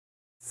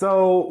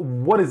So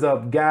what is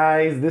up,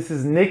 guys? This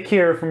is Nick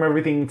here from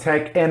Everything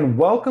Tech, and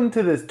welcome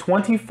to this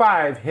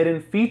 25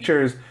 hidden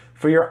features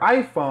for your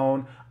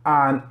iPhone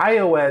on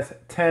iOS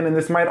 10, and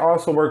this might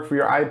also work for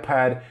your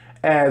iPad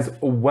as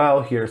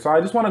well here. So I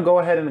just want to go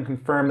ahead and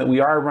confirm that we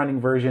are running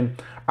version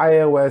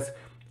iOS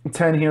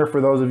 10 here.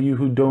 For those of you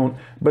who don't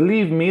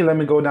believe me, let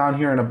me go down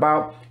here and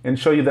about and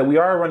show you that we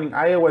are running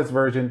iOS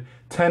version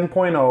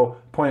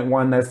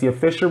 10.0.1. That's the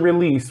official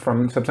release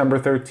from September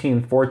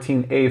 13,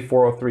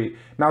 14A403.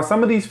 Now,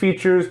 some of these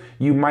features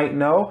you might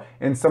know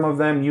and some of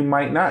them you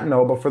might not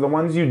know, but for the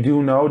ones you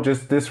do know,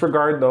 just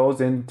disregard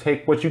those and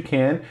take what you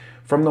can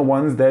from the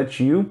ones that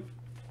you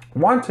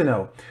want to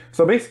know.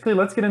 So basically,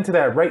 let's get into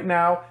that right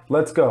now.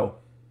 Let's go.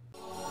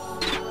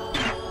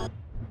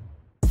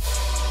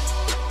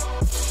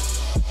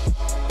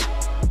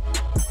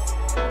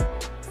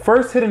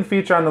 First hidden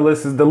feature on the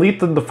list is delete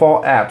the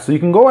default app. So you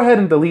can go ahead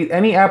and delete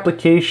any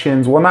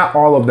applications, well, not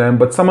all of them,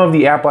 but some of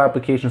the Apple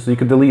applications. So you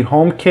can delete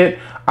HomeKit,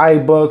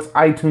 iBooks,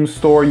 iTunes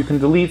Store. You can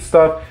delete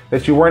stuff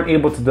that you weren't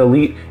able to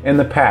delete in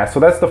the past. So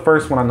that's the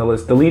first one on the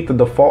list, delete the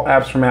default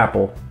apps from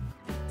Apple.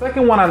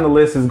 Second one on the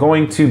list is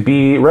going to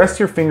be rest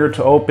your finger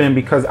to open,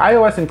 because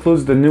iOS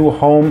includes the new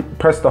home,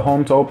 press the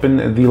home to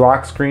open the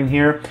lock screen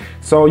here.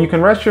 So you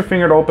can rest your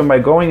finger to open by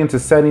going into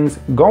settings,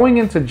 going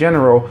into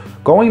general,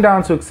 going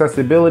down to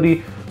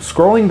accessibility,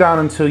 scrolling down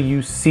until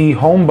you see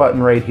home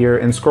button right here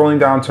and scrolling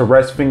down to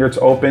rest finger to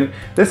open.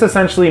 This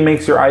essentially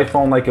makes your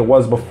iPhone like it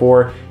was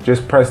before.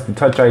 Just press the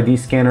Touch ID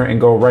scanner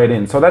and go right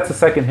in. So that's the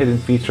second hidden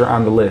feature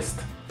on the list.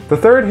 The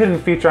third hidden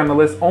feature on the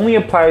list only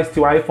applies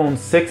to iPhone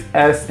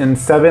 6s and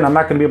 7. I'm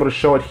not going to be able to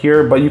show it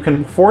here, but you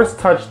can force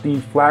touch the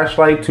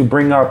flashlight to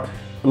bring up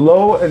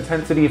low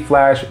intensity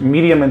flash,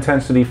 medium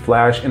intensity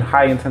flash, and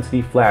high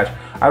intensity flash.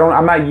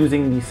 I'm not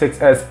using the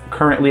 6s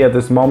currently at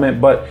this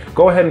moment, but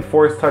go ahead and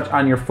force touch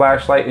on your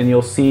flashlight and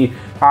you'll see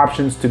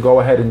options to go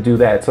ahead and do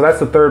that. So that's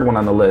the third one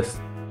on the list.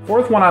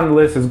 Fourth one on the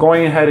list is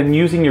going ahead and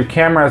using your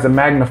camera as a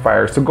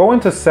magnifier. So go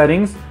into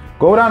settings,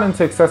 go down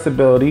into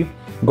accessibility,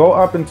 go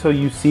up until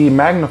you see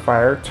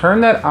magnifier,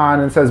 turn that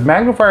on, and it says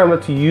magnifier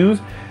lets you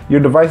use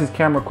your device's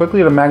camera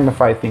quickly to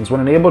magnify things.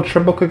 When enabled,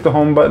 triple click the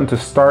home button to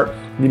start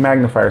the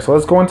magnifier. So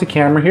let's go into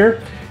camera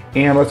here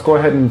and let's go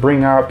ahead and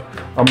bring up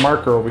a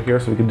marker over here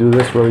so we can do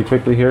this really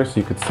quickly here so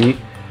you could see.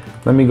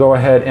 Let me go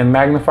ahead and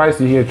magnify.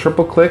 So you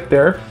triple click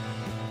there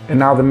and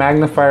now the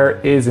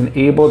magnifier is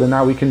enabled, and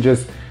now we can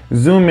just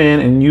zoom in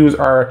and use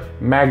our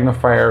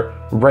magnifier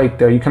right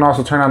there. You can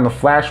also turn on the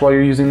flash while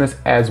you're using this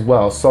as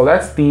well. So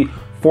that's the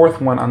fourth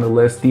one on the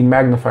list, the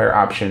magnifier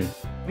option.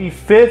 The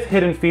fifth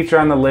hidden feature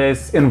on the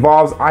list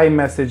involves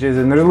iMessages,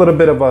 and there's a little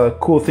bit of a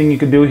cool thing you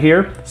could do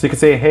here. So you can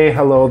say, hey,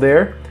 hello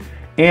there.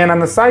 And on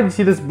the side, you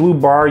see this blue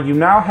bar. You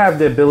now have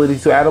the ability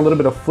to add a little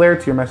bit of flair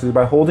to your messages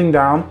by holding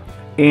down,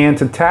 and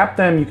to tap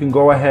them, you can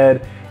go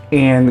ahead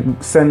and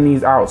send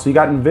these out. So you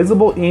got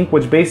invisible ink,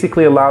 which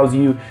basically allows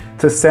you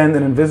to send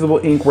an invisible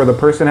ink where the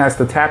person has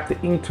to tap the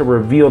ink to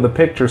reveal the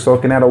picture, so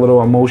it can add a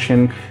little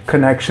emotion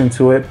connection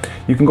to it.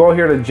 You can go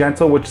here to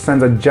gentle, which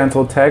sends a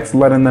gentle text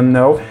letting them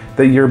know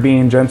that you're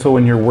being gentle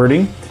in your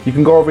wording. You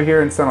can go over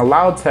here and send a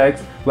loud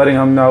text letting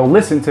them know,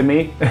 listen to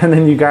me. And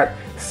then you got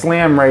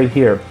slam right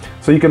here.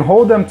 So you can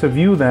hold them to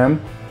view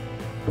them.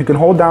 You can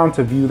hold down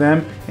to view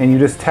them, and you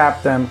just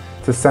tap them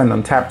to send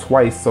them. Tap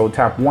twice, so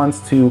tap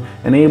once to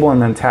enable and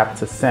then tap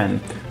to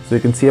send. So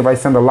you can see if I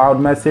send a loud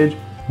message,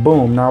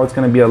 boom, now it's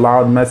going to be a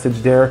loud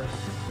message there,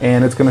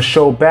 and it's going to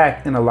show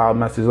back in a loud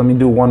message. Let me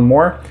do one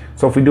more.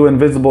 So if we do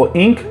invisible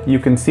ink, you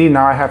can see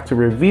now I have to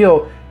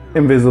reveal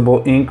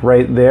invisible ink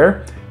right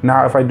there.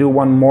 Now if I do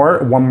one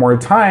more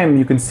time,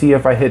 you can see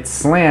if I hit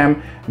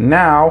slam,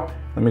 now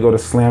let me go to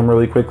slam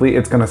really quickly.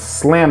 It's gonna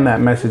slam that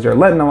message or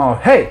letting them know,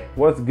 hey,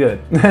 what's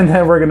good? And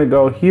then we're gonna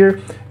go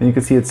here and you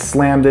can see it's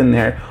slammed in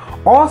there.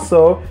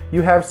 Also,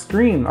 you have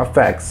screen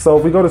effects. So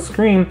if we go to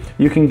screen,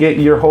 you can get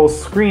your whole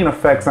screen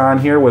effects on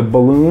here with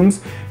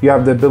balloons. You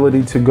have the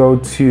ability to go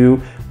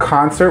to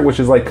concert, which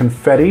is like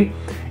confetti.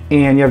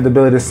 And you have the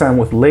ability to send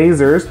with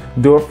lasers,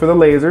 do it for the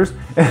lasers.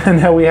 And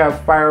then we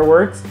have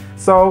fireworks.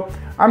 So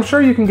I'm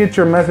sure you can get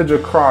your message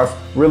across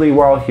really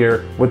well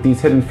here with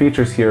these hidden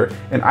features here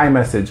in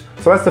iMessage.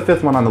 So that's the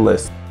fifth one on the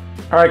list.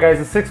 All right, guys,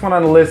 the sixth one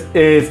on the list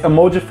is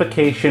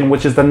Emojification,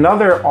 which is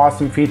another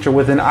awesome feature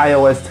within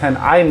iOS 10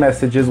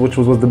 iMessages, which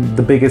was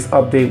the biggest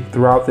update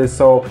throughout this.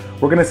 So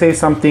we're gonna say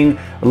something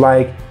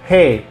like,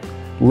 hey,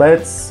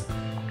 let's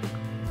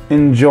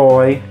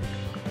enjoy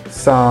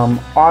some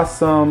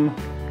awesome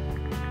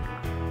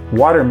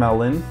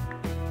watermelon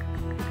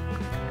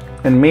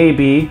and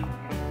maybe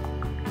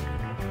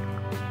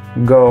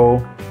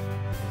go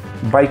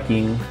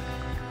biking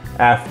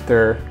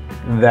after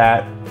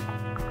that.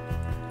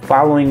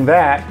 Following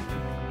that,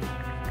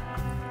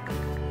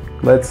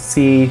 let's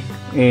see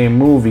a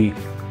movie.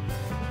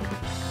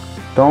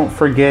 Don't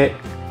forget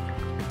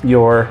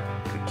your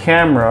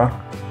camera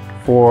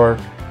for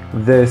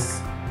this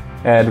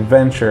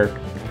adventure.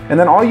 And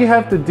then all you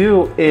have to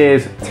do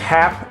is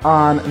tap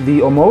on the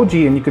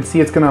emoji and you can see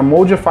it's gonna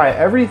emojify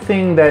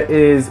everything that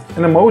is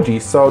an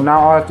emoji. So now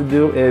all I have to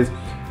do is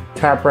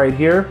tap right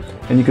here,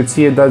 and you can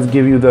see it does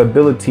give you the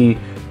ability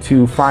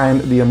to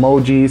find the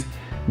emojis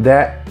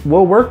that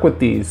will work with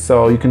these.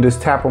 So you can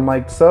just tap them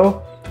like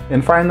so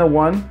and find the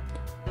one.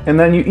 And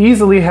then you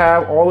easily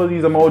have all of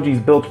these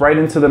emojis built right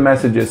into the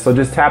messages. So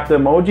just tap the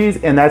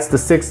emojis, and that's the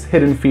 6th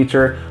hidden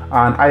feature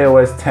on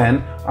iOS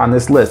 10 on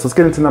this list. Let's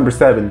get into number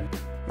 7.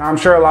 Now, I'm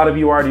sure a lot of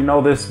you already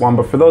know this one,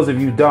 but for those of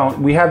you who don't,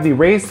 we have the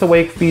Raise to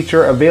Wake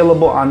feature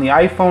available on the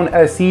iPhone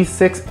SE,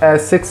 6S,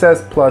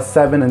 6S Plus,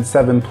 7, and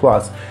 7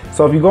 Plus.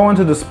 So if you go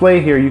into display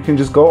here, you can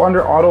just go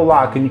under auto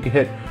lock and you can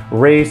hit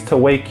Raise to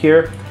Wake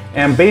here.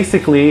 And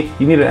basically,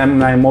 you need an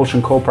M9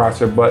 motion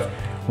coprocessor, but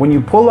when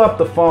you pull up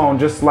the phone,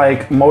 just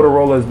like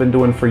Motorola has been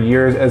doing for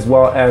years, as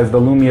well as the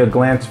Lumia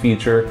glance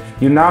feature,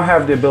 you now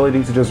have the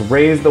ability to just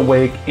raise the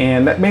wake,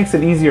 and that makes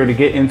it easier to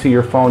get into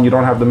your phone. You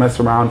don't have to mess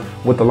around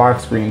with the lock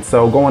screen.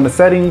 So go into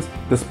settings,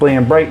 display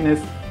and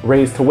brightness,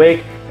 raise to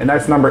wake, and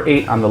that's number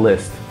 8 on the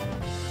list.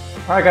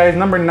 All right guys,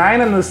 number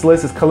 9 on this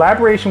list is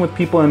collaboration with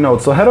people in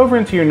Notes. So head over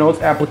into your Notes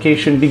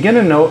application, begin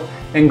a note,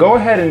 and go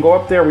ahead and go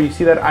up there where you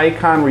see that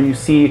icon where you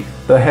see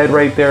the head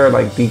right there,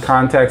 like the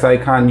contacts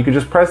icon. You can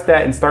just press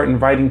that and start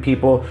inviting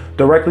people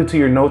directly to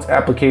your Notes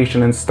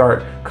application and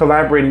start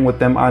collaborating with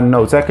them on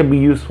Notes. That could be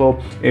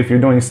useful if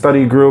you're doing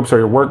study groups or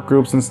your work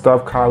groups and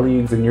stuff,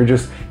 colleagues, and you're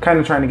just kind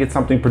of trying to get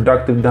something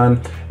productive done.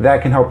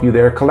 That can help you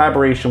there.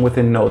 Collaboration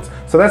within Notes.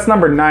 So that's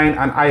number 9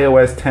 on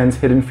iOS 10's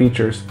hidden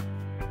features.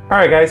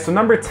 Alright guys, so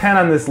number 10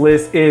 on this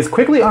list is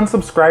quickly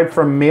unsubscribe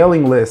from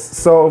mailing lists.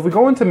 So if we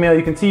go into mail,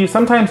 you can see you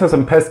sometimes have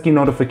some pesky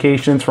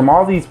notifications from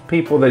all these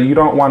people that you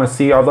don't want to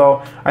see,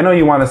 although I know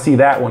you want to see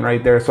that one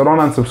right there, so don't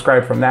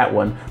unsubscribe from that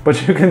one.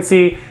 But you can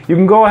see, you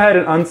can go ahead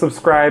and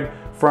unsubscribe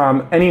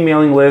from any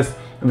mailing list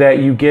that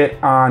you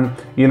get on,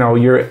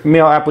 your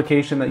mail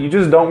application that you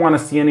just don't want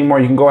to see anymore.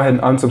 You can go ahead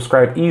and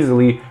unsubscribe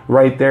easily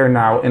right there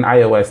now in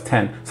iOS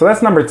 10. So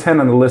that's number 10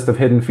 on the list of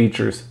hidden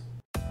features.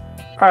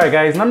 Alright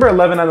guys, number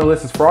 11 on the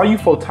list is for all you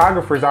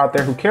photographers out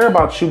there who care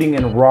about shooting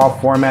in RAW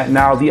format.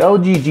 Now, the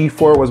LG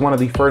G4 was one of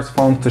the first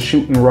phones to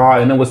shoot in RAW,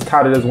 and it was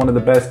touted as one of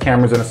the best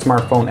cameras in a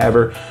smartphone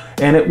ever.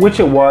 Which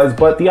it was,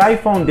 but the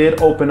iPhone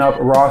did open up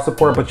RAW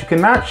support, but you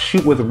cannot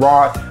shoot with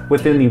RAW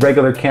within the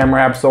regular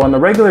camera app. So on the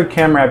regular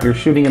camera app, you're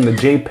shooting in the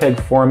JPEG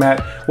format,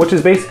 which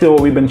is basically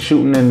what we've been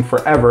shooting in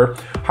forever.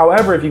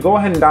 However, if you go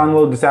ahead and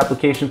download this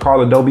application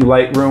called Adobe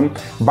Lightroom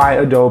by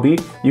Adobe,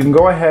 you can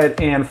go ahead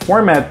and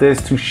format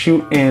this to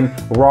shoot in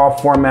RAW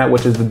format,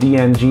 which is the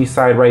DNG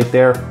side right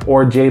there,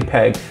 or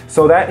JPEG.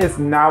 So that is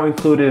now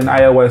included in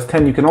iOS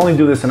 10. You can only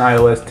do this in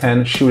iOS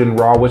 10, shoot in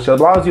RAW, which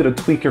allows you to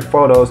tweak your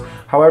photos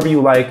however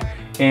you like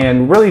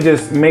and really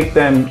just make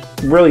them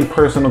really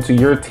personal to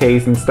your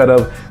taste instead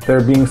of there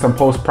being some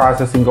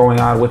post-processing going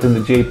on within the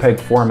JPEG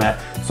format.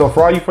 So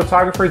for all you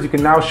photographers, you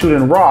can now shoot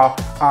in RAW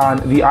on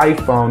the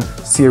iPhone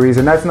series,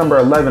 and that's number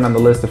 11 on the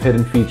list of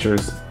hidden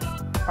features.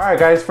 Alright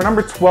guys, for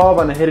number 12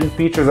 on the hidden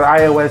features of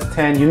iOS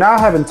 10, you now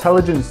have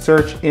intelligent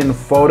search in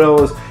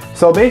photos.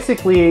 So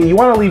basically, you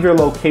want to leave your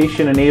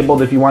location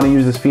enabled if you want to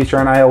use this feature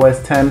on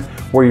iOS 10,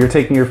 where you're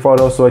taking your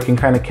photos so it can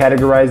kind of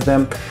categorize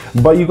them.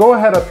 But you go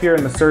ahead up here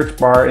in the search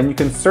bar and you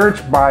can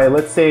search by,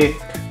 let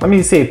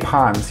me say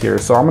ponds here.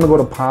 So I'm going to go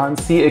to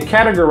ponds. See, it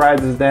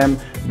categorizes them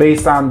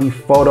based on the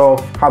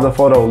photo, how the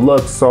photo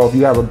looks. So if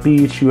you have a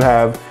beach, you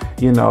have,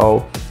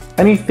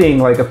 anything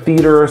like a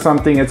theater or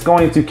something, it's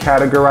going to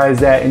categorize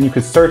that, and you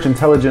could search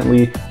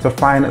intelligently to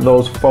find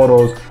those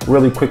photos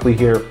really quickly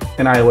here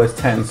in iOS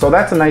 10. So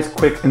that's a nice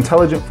quick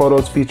intelligent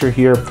photos feature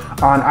here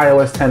on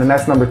iOS 10, and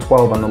that's number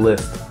 12 on the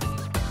list.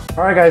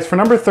 Alright guys, for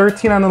number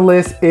 13 on the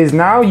list is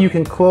now you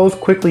can close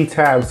quickly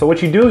tabs. So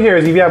what you do here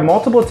is if you have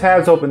multiple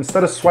tabs open,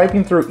 instead of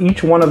swiping through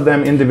each one of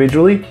them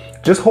individually,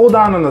 just hold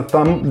down on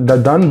the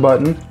done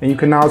button, and you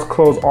can now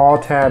close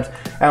all tabs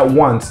at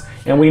once.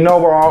 And we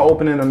know we're all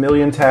opening a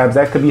million tabs.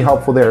 That could be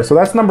helpful there. So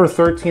that's number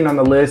 13 on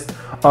the list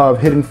of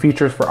hidden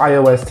features for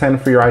iOS 10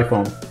 for your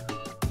iPhone.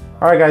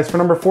 Alright guys, for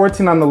number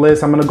 14 on the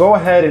list, I'm going to go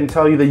ahead and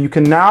tell you that you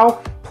can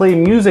now play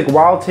music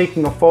while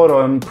taking a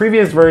photo. In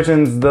previous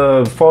versions,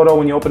 the photo,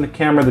 when you open the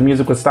camera, the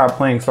music would stop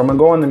playing. So I'm going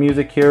to go on the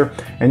music here,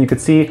 and you can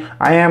see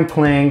I am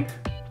playing.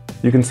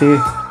 You can see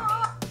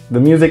the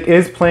music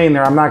is playing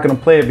there. I'm not going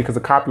to play it because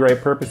of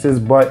copyright purposes,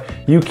 but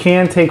you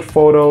can take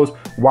photos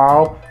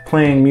while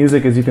playing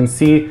music. As you can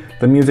see,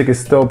 the music is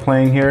still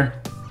playing here.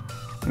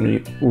 Let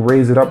me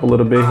raise it up a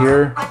little bit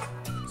here.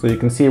 So you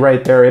can see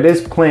right there, it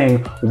is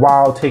playing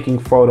while taking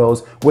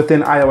photos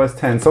within iOS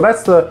 10. So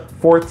that's the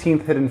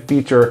 14th hidden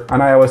feature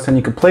on iOS 10.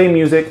 You can play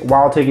music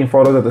while taking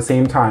photos at the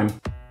same time.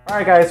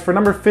 Alright guys, for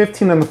number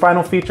 15 and the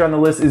final feature on the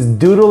list is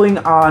doodling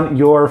on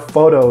your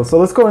photos. So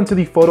let's go into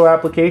the photo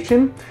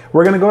application.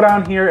 We're going to go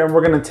down here and we're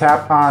going to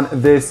tap on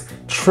this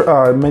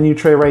menu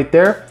tray right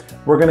there.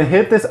 We're going to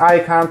hit this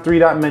icon,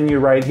 3-dot menu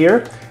right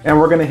here, and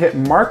we're going to hit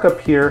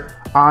markup here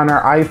on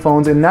our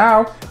iPhones, and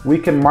now we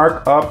can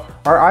mark up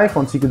our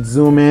iPhone. So you could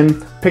zoom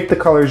in, pick the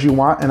colors you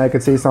want, and I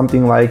could say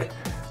something like,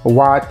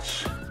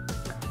 watch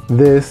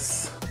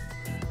this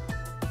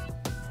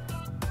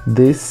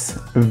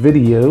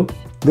video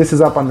this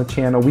is up on the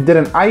channel. We did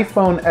an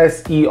iPhone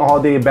SE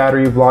all-day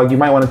battery vlog. You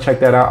might want to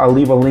check that out. I'll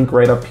leave a link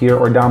right up here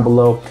or down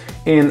below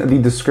in the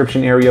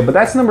description area. But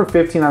that's number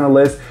 15 on the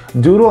list.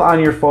 Doodle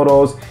on your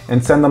photos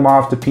and send them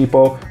off to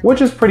people,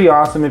 which is pretty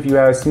awesome if you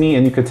ask me,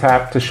 and you could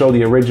tap to show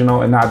the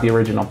original and not the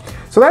original.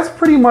 So that's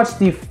pretty much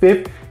the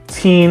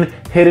 15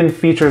 hidden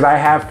features I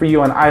have for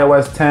you on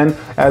iOS 10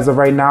 as of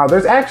right now.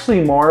 There's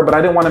actually more, but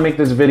I didn't want to make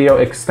this video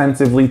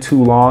extensively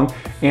too long.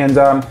 And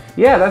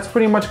yeah, that's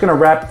pretty much gonna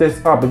wrap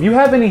this up. If you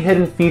have any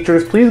hidden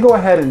features, please go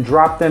ahead and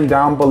drop them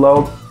down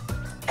below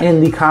in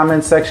the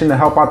comment section to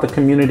help out the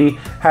community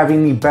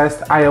having the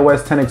best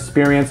iOS 10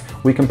 experience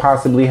we can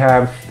possibly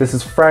have. This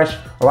is fresh.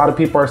 A lot of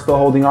people are still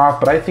holding off,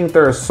 but I think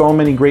there are so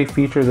many great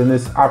features in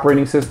this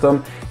operating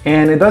system,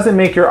 and it doesn't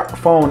make your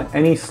phone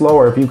any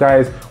slower if you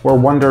guys were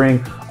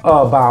wondering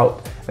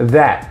about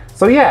that.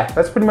 So yeah,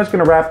 that's pretty much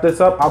gonna wrap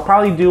this up. I'll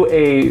probably do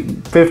a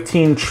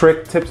 15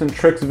 tips and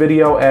tricks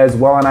video as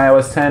well on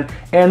iOS 10.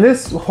 And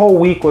this whole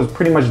week was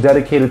pretty much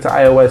dedicated to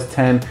iOS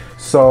 10.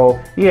 So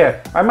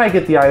yeah, I might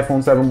get the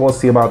iPhone 7, we'll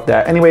see about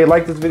that. Anyway,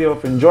 like this video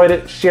if you enjoyed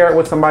it, share it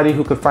with somebody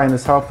who could find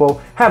this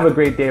helpful. Have a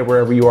great day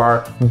wherever you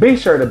are. Be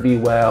sure to be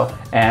well,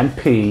 and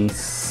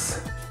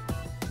peace.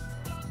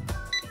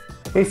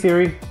 Hey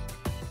Siri,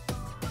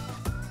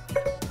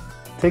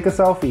 take a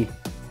selfie.